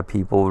that a lot of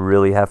people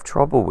really have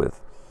trouble with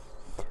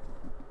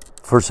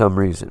for some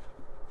reason.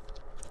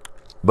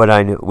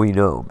 But we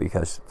know,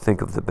 because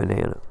think of the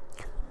banana.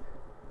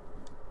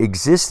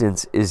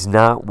 Existence is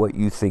not what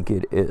you think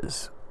it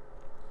is.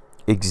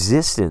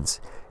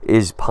 Existence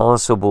is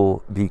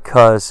possible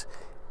because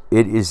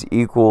it is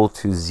equal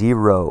to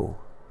 0.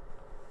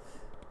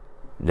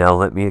 Now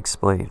let me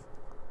explain.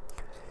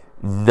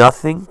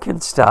 Nothing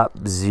can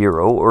stop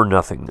 0 or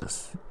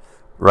nothingness,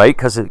 right?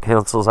 Because it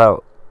cancels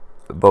out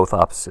both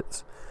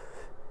opposites.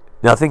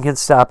 Nothing can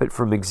stop it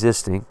from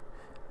existing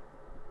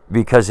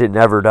because it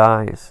never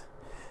dies.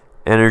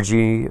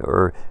 Energy,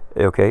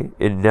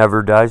 it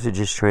never dies, it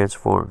just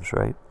transforms,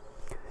 right?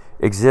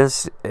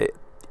 Existence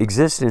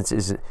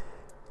is,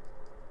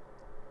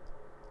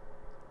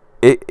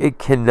 it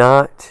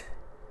cannot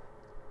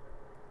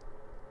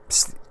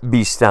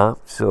be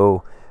stopped,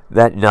 so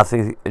that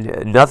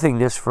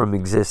nothingness from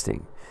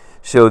existing.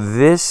 So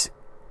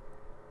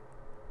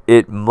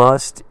it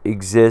must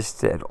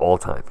exist at all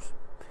times.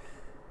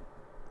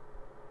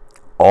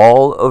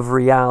 All of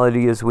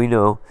reality, as we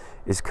know,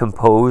 is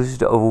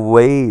composed of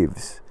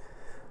waves.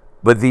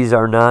 But these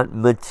are not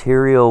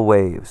material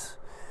waves.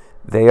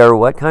 They are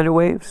what kind of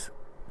waves?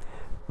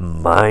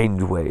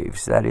 Mind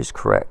waves. That is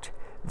correct.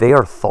 They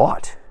are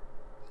thought.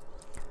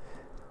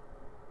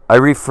 I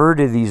refer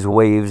to these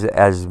waves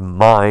as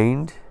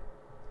mind.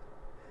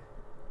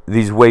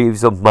 These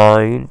waves of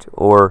mind,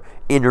 or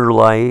inner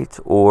light,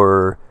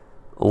 or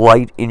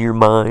light in your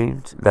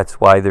mind. That's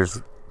why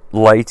there's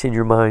light in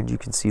your mind. You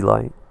can see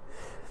light.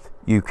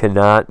 You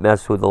cannot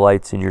mess with the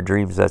lights in your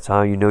dreams. That's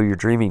how you know you're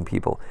dreaming,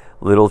 people.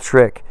 Little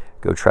trick.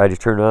 Go try to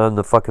turn on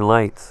the fucking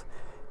lights.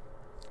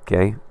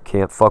 Okay?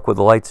 Can't fuck with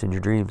the lights in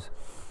your dreams.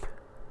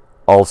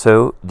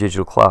 Also,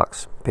 digital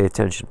clocks. Pay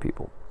attention,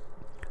 people.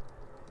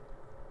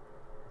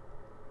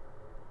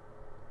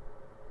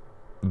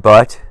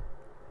 But,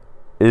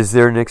 is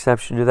there an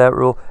exception to that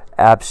rule?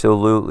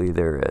 Absolutely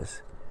there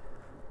is.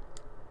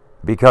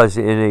 Because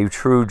in a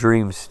true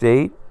dream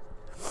state,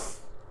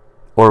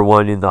 or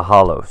one in the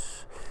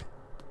hollows,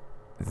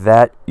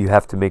 that you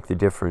have to make the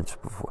difference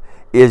before.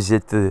 Is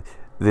it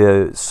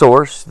the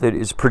source that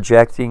is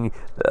projecting,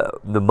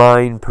 the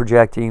mind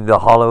projecting the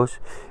hollows?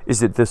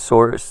 Is it the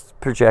source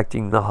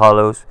projecting the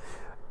hollows?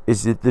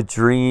 Is it the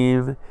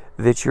dream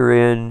that you're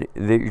in,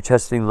 that you're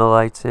testing the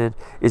lights in?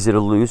 Is it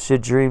a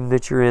lucid dream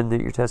that you're in, that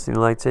you're testing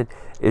the lights in?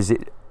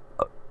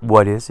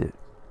 What is it?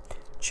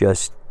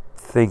 Just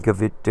think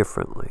of it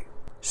differently.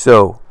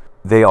 So,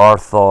 they are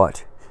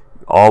thought.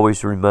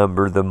 Always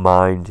remember, the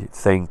mind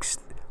thinks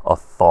a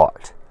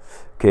thought.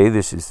 Okay,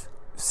 this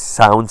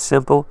sounds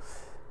simple,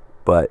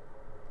 but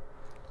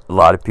a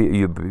lot of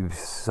people,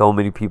 so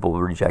many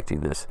people rejecting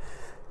this.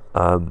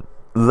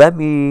 Let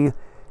me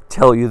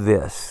tell you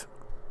this,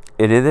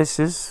 and this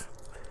is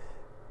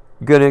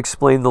going to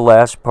explain the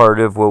last part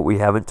of what we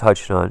haven't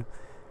touched on,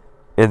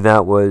 and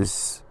that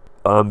was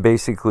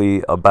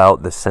basically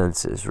about the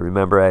senses.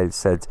 Remember, I had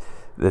said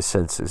the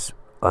senses.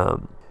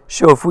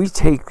 So if we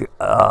take,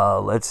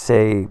 let's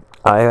say,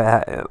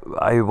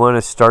 I want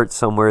to start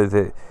somewhere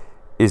that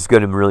is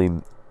going to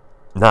really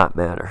not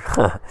matter.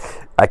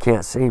 I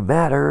can't say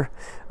matter.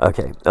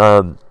 Okay.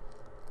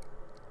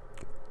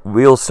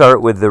 We'll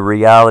start with the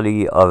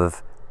reality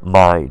of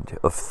mind,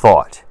 of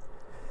thought.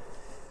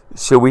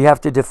 So we have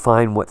to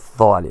define what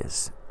thought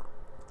is.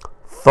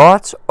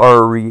 Thoughts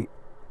are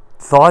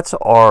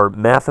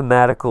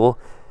mathematical,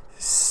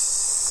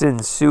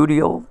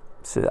 sensudial.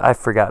 I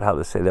forgot how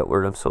to say that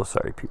word. I'm so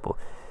sorry, people.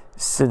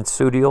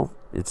 Sensudial.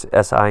 It's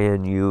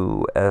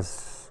SINUSOIDAL.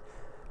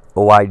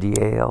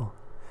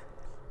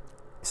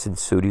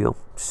 Sensudial.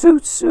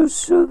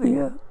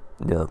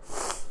 No.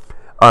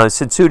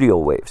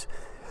 Sensudial waves.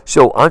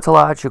 So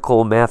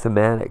ontological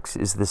mathematics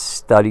is the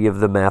study of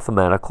the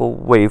mathematical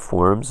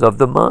waveforms of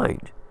the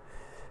mind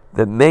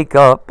that make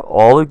up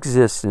all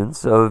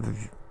existence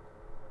of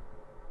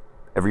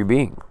every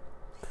being.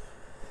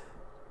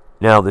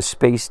 Now, the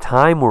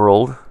space-time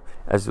world,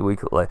 as we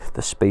call it,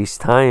 the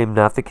space-time,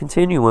 not the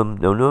continuum,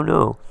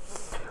 no,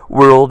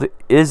 world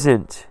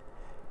isn't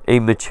a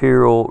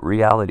material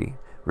reality.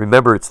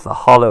 Remember, it's the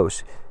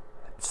hollows.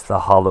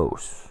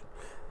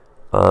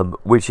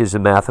 Which is a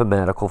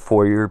mathematical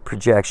Fourier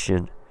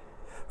projection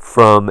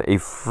from a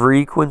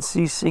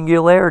frequency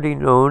singularity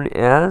known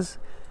as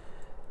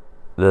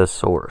the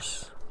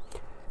source.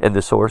 And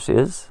the source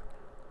is,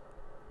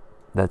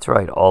 that's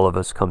right, all of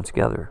us come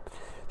together.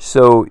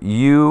 So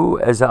you,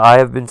 as I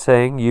have been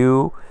saying,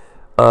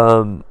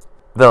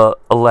 the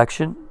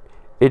election,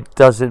 it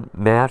doesn't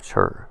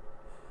matter.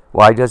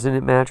 Why doesn't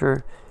it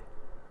matter?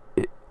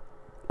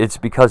 It's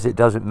because it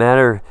doesn't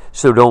matter,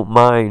 so don't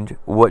mind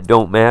what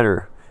don't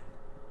matter.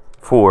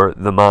 For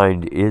the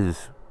mind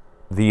is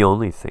the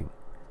only thing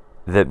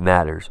that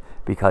matters,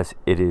 because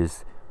it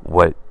is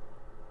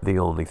the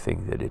only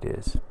thing that it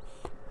is.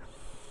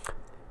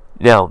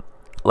 Now,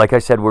 like I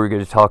said, I'm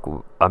going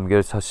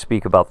to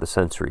speak about the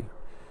sensory.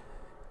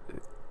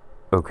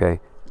 Okay?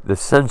 The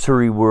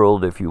sensory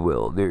world, if you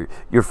will.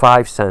 Your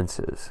five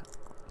senses.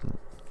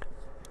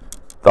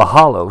 The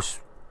hollows,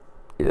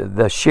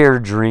 the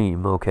shared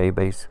dream, okay,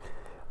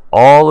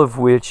 all of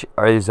which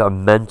is a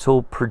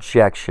mental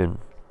projection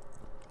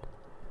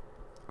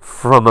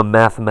from a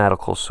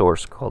mathematical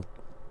source called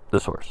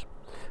the source.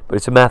 But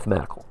it's a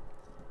mathematical.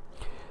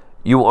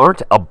 You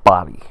aren't a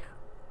body.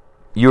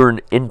 You're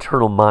an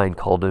internal mind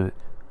called a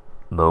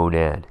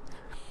monad,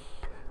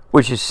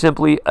 which is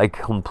simply a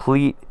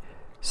complete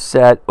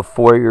set of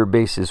Fourier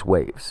basis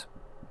waves.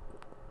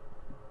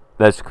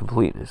 That's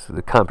completeness,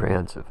 the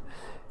comprehensive.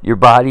 Your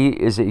body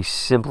is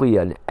simply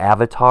an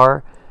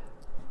avatar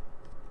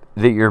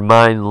that your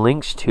mind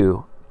links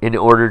to in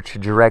order to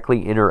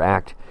directly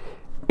interact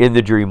in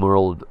the dream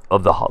world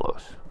of the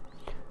hollows.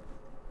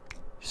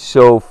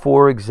 So,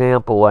 for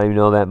example, I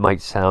know that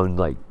might sound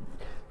like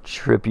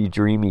trippy,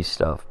 dreamy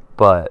stuff,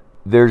 but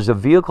there's a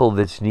vehicle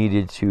that's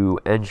needed to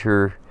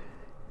enter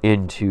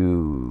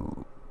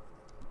into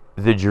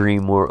the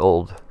dream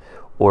world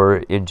or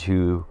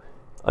into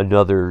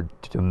another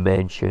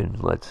dimension,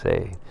 let's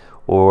say,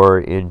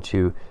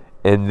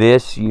 and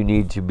this you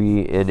need to be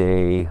in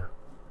a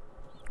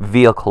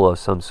vehicle of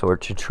some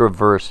sort to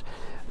traverse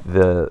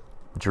the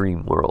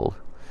dream world.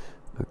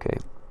 Okay,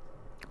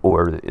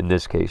 or in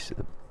this case,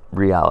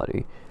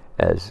 reality.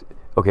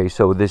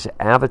 So this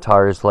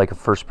avatar is like a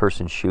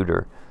first-person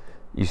shooter.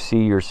 You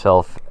see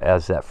yourself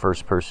as that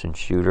first-person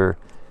shooter,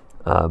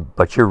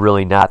 but you're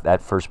really not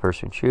that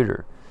first-person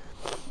shooter.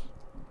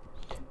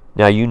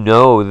 Now, you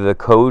know the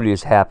code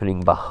is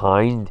happening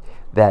behind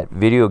that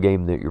video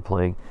game that you're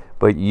playing,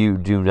 but you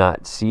do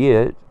not see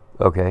it,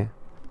 okay?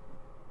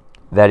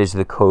 That is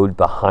the code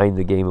behind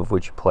the game of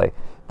which you play.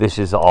 This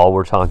is all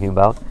we're talking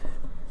about.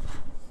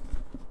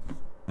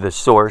 The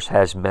source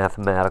has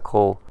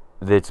mathematical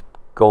that's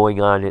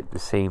going on at the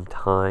same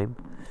time.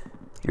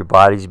 Your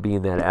body's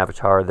being that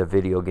avatar of the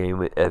video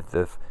game at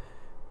the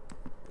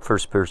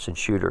first-person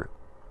shooter.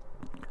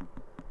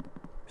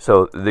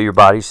 So your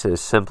body is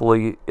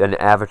simply an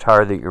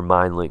avatar that your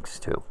mind links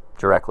to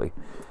directly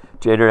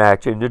to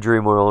interact in the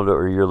dream world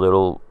or your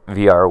little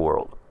VR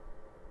world.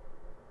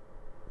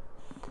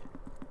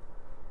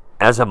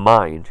 As a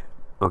mind,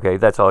 okay,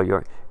 that's all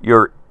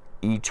you're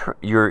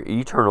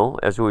eternal,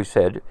 as we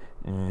said,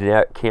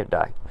 can't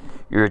die.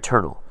 You're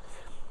eternal,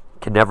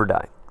 can never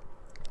die.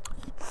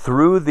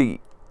 Through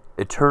the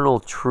eternal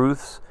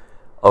truths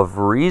of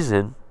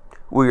reason,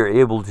 we are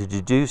able to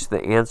deduce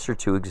the answer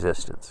to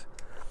existence.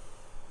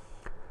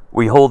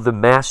 We hold the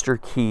master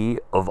key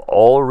of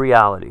all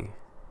reality.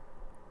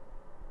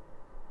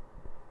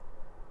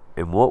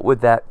 And what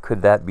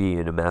could that be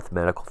in a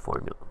mathematical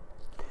formula?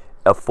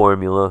 A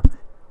formula,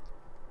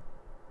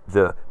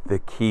 the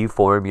key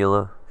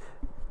formula,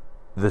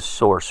 the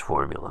source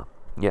formula.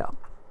 Yeah.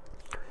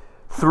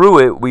 Through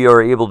it, we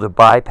are able to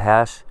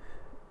bypass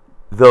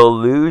the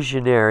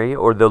illusionary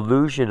or the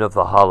illusion of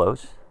the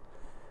hollows.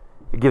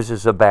 It gives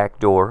us a back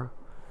door,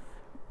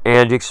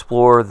 and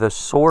explore the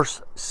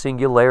source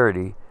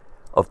singularity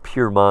of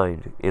pure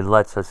mind. It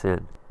lets us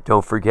in.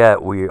 Don't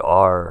forget, we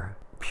are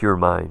pure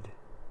mind.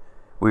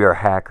 We are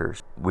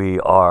hackers. We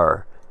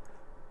are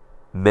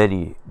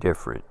many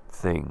different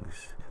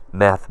things.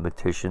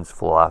 Mathematicians,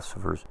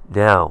 philosophers.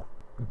 Now,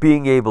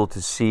 being able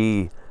to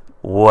see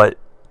what,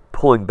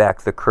 pulling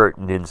back the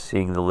curtain and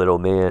seeing the little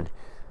man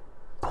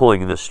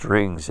pulling the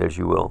strings, as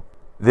you will.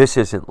 This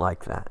isn't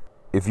like that.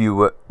 If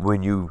you,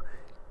 when you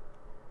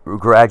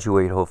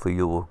graduate, hopefully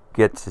you will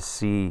get to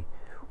see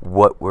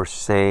what we're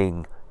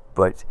saying,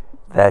 but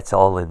that's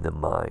all in the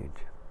mind.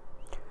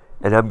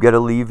 And I'm going to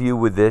leave you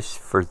with this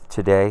for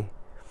today.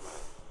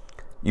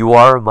 You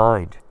are a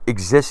mind.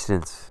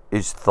 Existence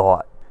is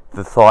thought.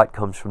 The thought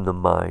comes from the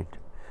mind.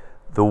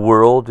 The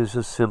world is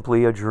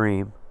simply a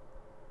dream.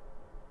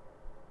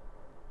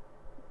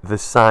 The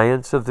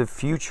science of the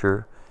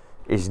future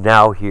is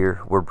now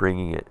here. We're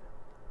bringing it.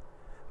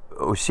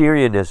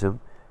 Osirianism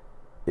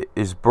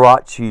is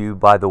brought to you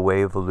by the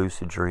way of a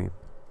lucid dream.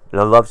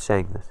 And I love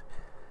saying this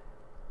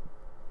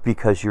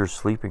because you're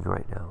sleeping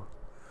right now.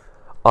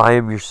 I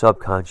am your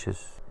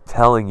subconscious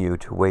telling you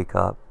to wake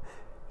up,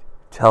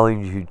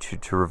 telling you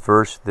to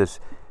reverse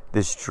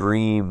this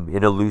dream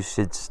in a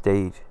lucid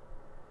state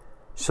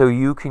so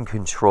you can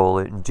control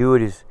it and do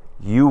it as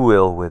you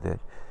will with it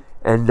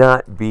and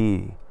not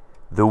be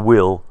the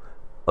will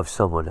of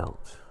someone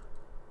else.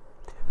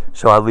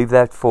 So I'll leave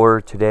that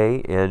for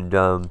today,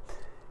 and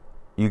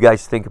you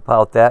guys think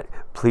about that.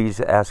 Please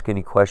ask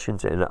any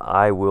questions, and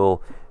I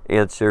will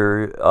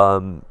answer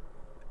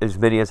as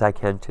many as I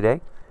can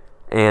today.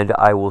 And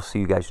I will see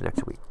you guys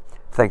next week.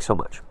 Thanks so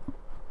much.